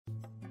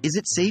Is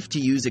it safe to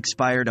use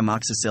expired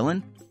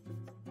amoxicillin?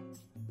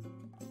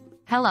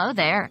 Hello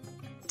there.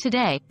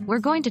 Today, we're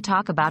going to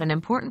talk about an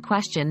important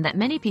question that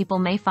many people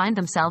may find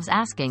themselves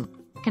asking.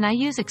 Can I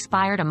use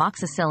expired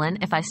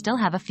amoxicillin if I still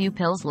have a few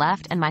pills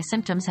left and my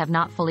symptoms have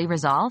not fully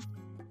resolved?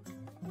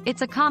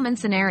 It's a common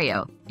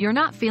scenario. You're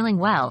not feeling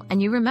well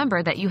and you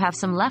remember that you have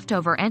some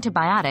leftover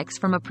antibiotics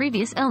from a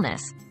previous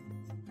illness.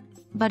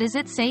 But is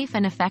it safe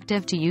and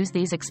effective to use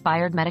these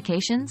expired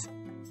medications?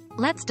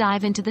 Let's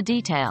dive into the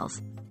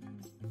details.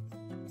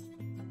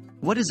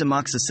 What is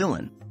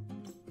amoxicillin?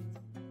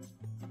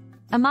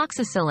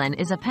 Amoxicillin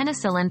is a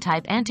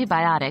penicillin-type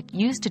antibiotic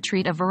used to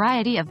treat a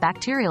variety of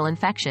bacterial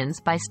infections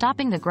by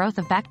stopping the growth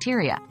of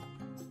bacteria.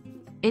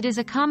 It is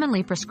a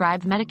commonly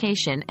prescribed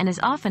medication and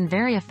is often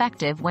very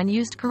effective when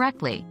used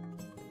correctly.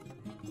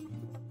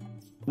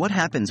 What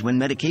happens when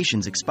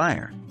medications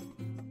expire?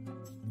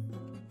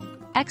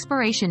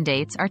 Expiration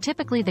dates are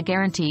typically the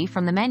guarantee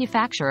from the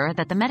manufacturer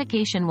that the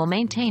medication will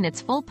maintain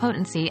its full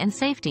potency and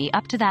safety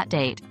up to that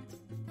date.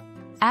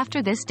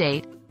 After this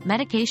date,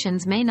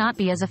 medications may not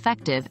be as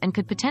effective and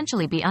could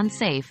potentially be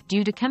unsafe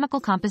due to chemical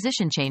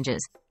composition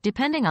changes,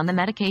 depending on the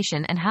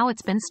medication and how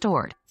it's been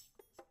stored.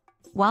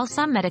 While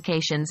some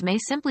medications may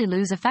simply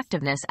lose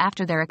effectiveness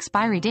after their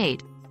expiry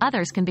date,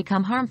 others can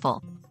become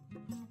harmful.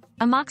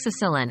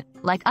 Amoxicillin,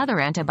 like other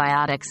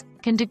antibiotics,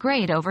 can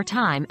degrade over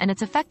time and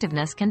its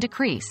effectiveness can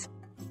decrease.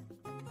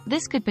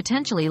 This could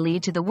potentially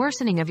lead to the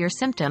worsening of your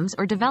symptoms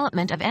or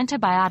development of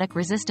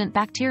antibiotic-resistant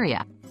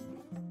bacteria.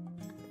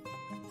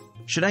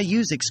 Should I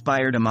use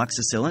expired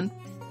amoxicillin?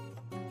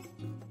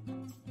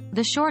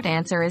 The short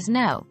answer is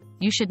no.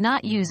 You should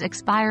not use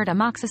expired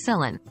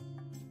amoxicillin.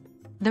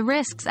 The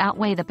risks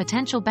outweigh the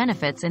potential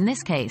benefits in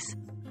this case.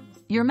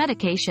 Your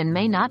medication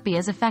may not be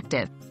as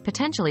effective,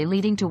 potentially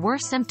leading to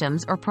worse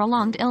symptoms or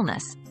prolonged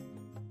illness.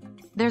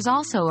 There's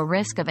also a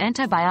risk of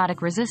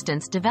antibiotic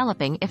resistance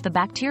developing if the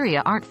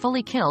bacteria aren't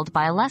fully killed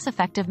by a less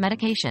effective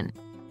medication.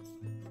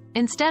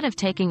 Instead of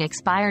taking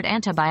expired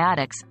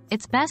antibiotics,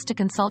 it's best to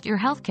consult your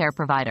healthcare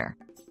provider.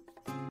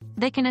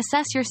 They can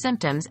assess your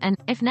symptoms and,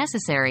 if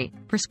necessary,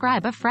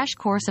 prescribe a fresh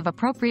course of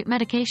appropriate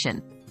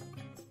medication.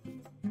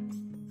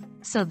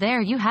 So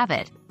there you have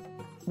it.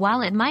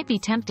 While it might be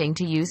tempting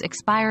to use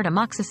expired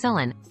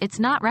amoxicillin, it's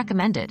not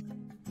recommended.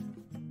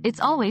 It's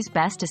always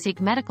best to seek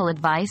medical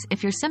advice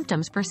if your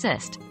symptoms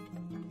persist.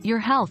 Your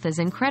health is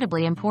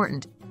incredibly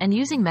important, and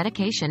using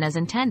medication as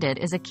intended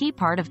is a key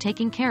part of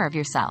taking care of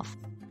yourself.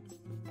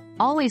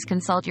 Always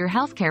consult your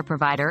healthcare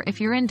provider if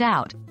you're in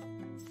doubt.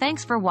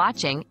 Thanks for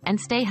watching, and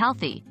stay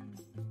healthy.